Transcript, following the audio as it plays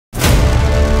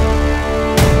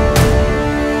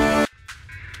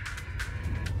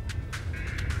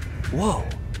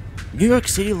New York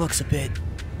City looks a bit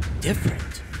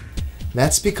different.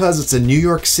 That's because it's a New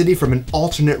York City from an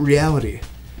alternate reality.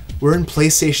 We're in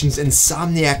PlayStation's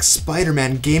Insomniac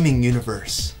Spider-Man gaming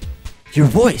universe. Your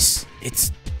voice,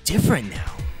 it's different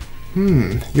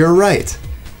now. You're right.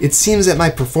 It seems that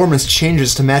my performance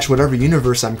changes to match whatever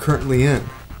universe I'm currently in.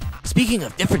 Speaking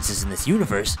of differences in this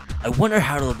universe, I wonder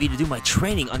how it'll be to do my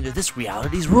training under this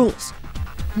reality's rules.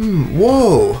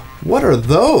 Whoa, what are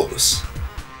those?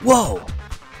 Whoa,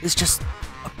 this just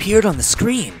appeared on the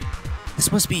screen.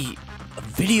 This must be a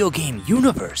video game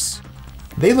universe.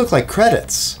 They look like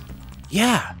credits.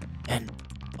 Yeah, and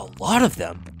a lot of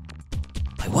them.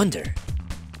 I wonder.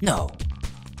 No,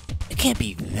 it can't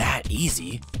be that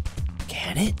easy,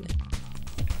 can it?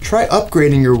 Try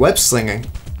upgrading your web slinging.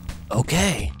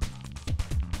 Okay.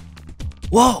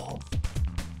 Whoa,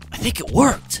 I think it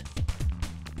worked.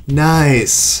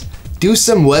 Nice. Do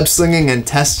some web slinging and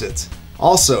test it.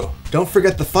 Also, don't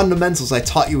forget the fundamentals I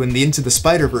taught you in the Into the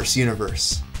Spider-Verse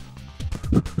universe.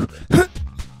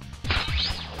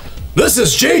 This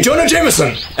is J. Jonah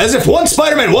Jameson. As if one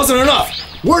Spider-Man wasn't enough,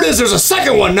 word is there's a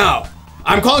second one now.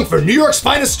 I'm calling for New York's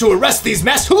finest to arrest these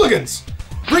masked hooligans.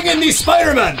 Bring in these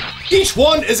Spider-Men. Each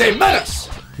one is a menace.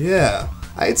 Yeah,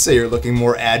 I'd say you're looking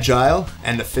more agile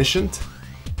and efficient.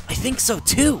 I think so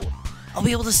too. I'll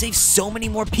be able to save so many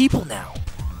more people now.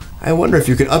 I wonder if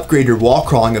you can upgrade your wall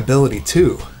crawling ability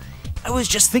too. I was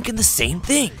just thinking the same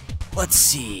thing. Let's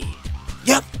see.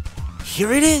 Yep,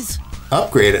 here it is.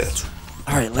 Upgrade it.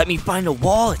 Alright, let me find a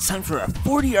wall. It's time for a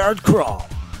 40-yard crawl.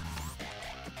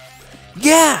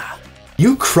 Yeah!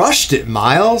 You crushed it,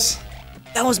 Miles.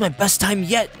 That was my best time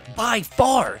yet, by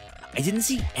far. I didn't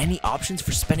see any options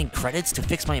for spending credits to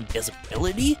fix my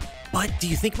invisibility, but do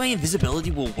you think my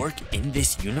invisibility will work in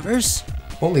this universe?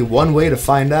 Only one way to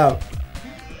find out.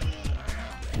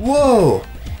 Whoa!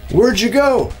 Where'd you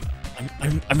go?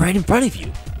 I'm right in front of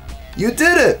you. You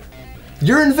did it!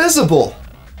 You're invisible!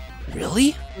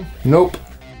 Really? Nope.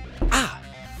 Ah!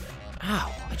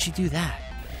 Ow, why'd you do that?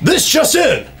 This just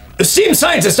in! Esteemed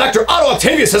scientist Dr. Otto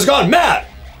Octavius has gone mad!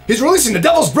 He's releasing the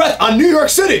devil's breath on New York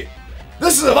City!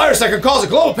 This is a virus that could cause a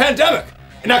global pandemic!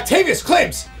 And Octavius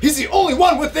claims he's the only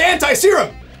one with the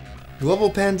anti-serum!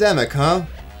 Global pandemic, huh?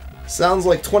 Sounds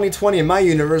like 2020 in my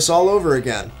universe all over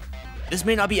again. This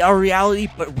may not be our reality,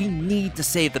 but we need to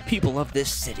save the people of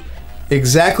this city.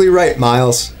 Exactly right,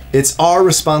 Miles. It's our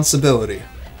responsibility.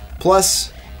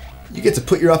 Plus, you get to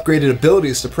put your upgraded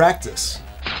abilities to practice.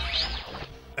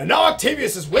 And now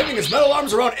Octavius is waving his metal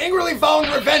arms around, angrily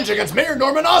vowing revenge against Mayor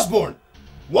Norman Osborn.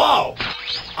 Wow,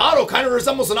 Otto kind of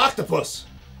resembles an octopus.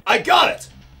 I got it!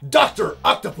 Dr.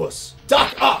 Octopus.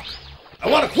 Doc Ock. I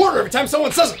want a quarter every time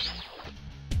someone says it.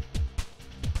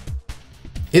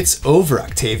 It's over,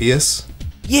 Octavius.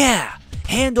 Yeah!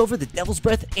 Hand over the Devil's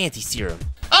Breath anti-serum.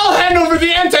 I'll hand over the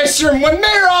anti-serum when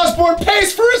Mayor Osborn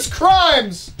pays for his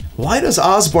crimes! Why does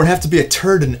Osborn have to be a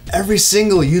turd in every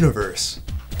single universe?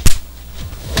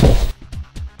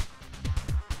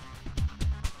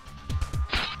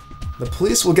 The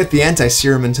police will get the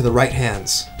anti-serum into the right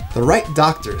hands. The right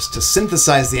doctors to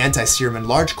synthesize the anti-serum in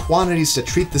large quantities to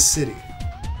treat the city.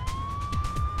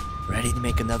 Ready to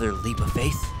make another leap of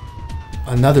faith?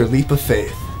 Another leap of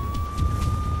faith.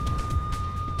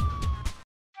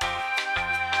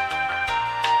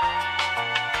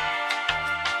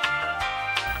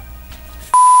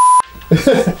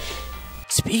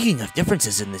 Speaking of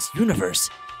differences in this universe,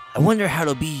 I wonder how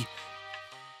it'll be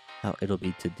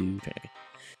to do training.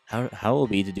 How it'll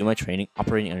be to do my training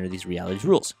operating under these realities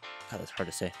rules. God, that's hard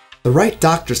to say. The right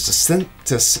doctors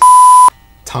to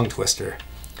tongue twister.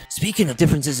 Speaking of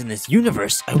differences in this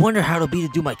universe, I wonder how it'll be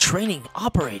to do my training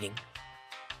operating.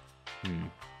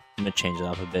 I'm gonna change it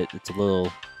up a bit. It's a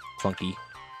little clunky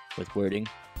with wording.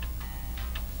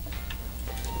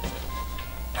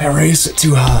 I raised it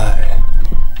too high.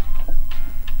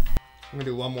 I'm gonna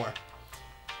do one more.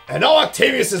 And now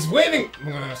Octavius is waving.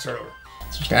 I'm gonna start over.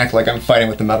 Just gonna act like I'm fighting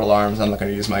with the metal arms. I'm not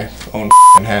gonna use my own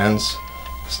hands.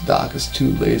 This doc is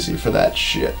too lazy for that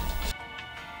shit.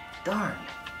 Darn.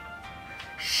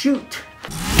 Shoot.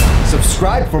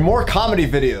 Subscribe for more comedy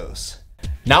videos.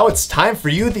 Now it's time for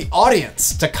you, the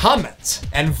audience, to comment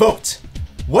and vote.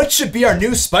 What should be our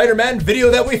new Spider-Man video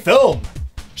that we film?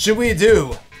 Should we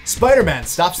do Spider-Man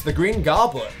stops the Green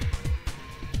Goblin,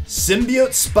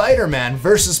 Symbiote Spider-Man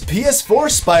versus PS4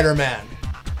 Spider-Man,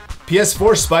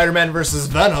 PS4 Spider-Man versus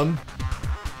Venom,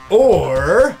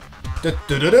 or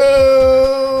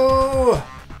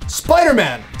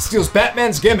Spider-Man steals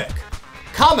Batman's gimmick?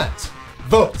 Comment,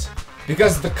 vote,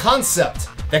 because the concept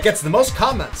that gets the most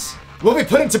comments will be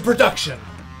put into production.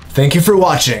 Thank you for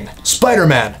watching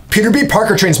Spider-Man, Peter B.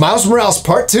 Parker Trains Miles Morales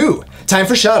Part 2. Time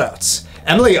for shoutouts.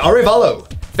 Emily Arevalo,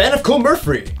 fan of Cool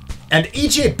Murphy, and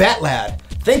EJ Batlad,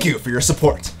 thank you for your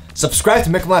support. Subscribe to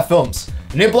Make 'em Laugh Films,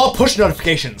 enable all push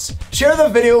notifications, share the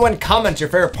video and comment your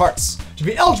favorite parts to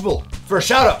be eligible for a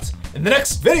shoutout in the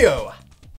next video.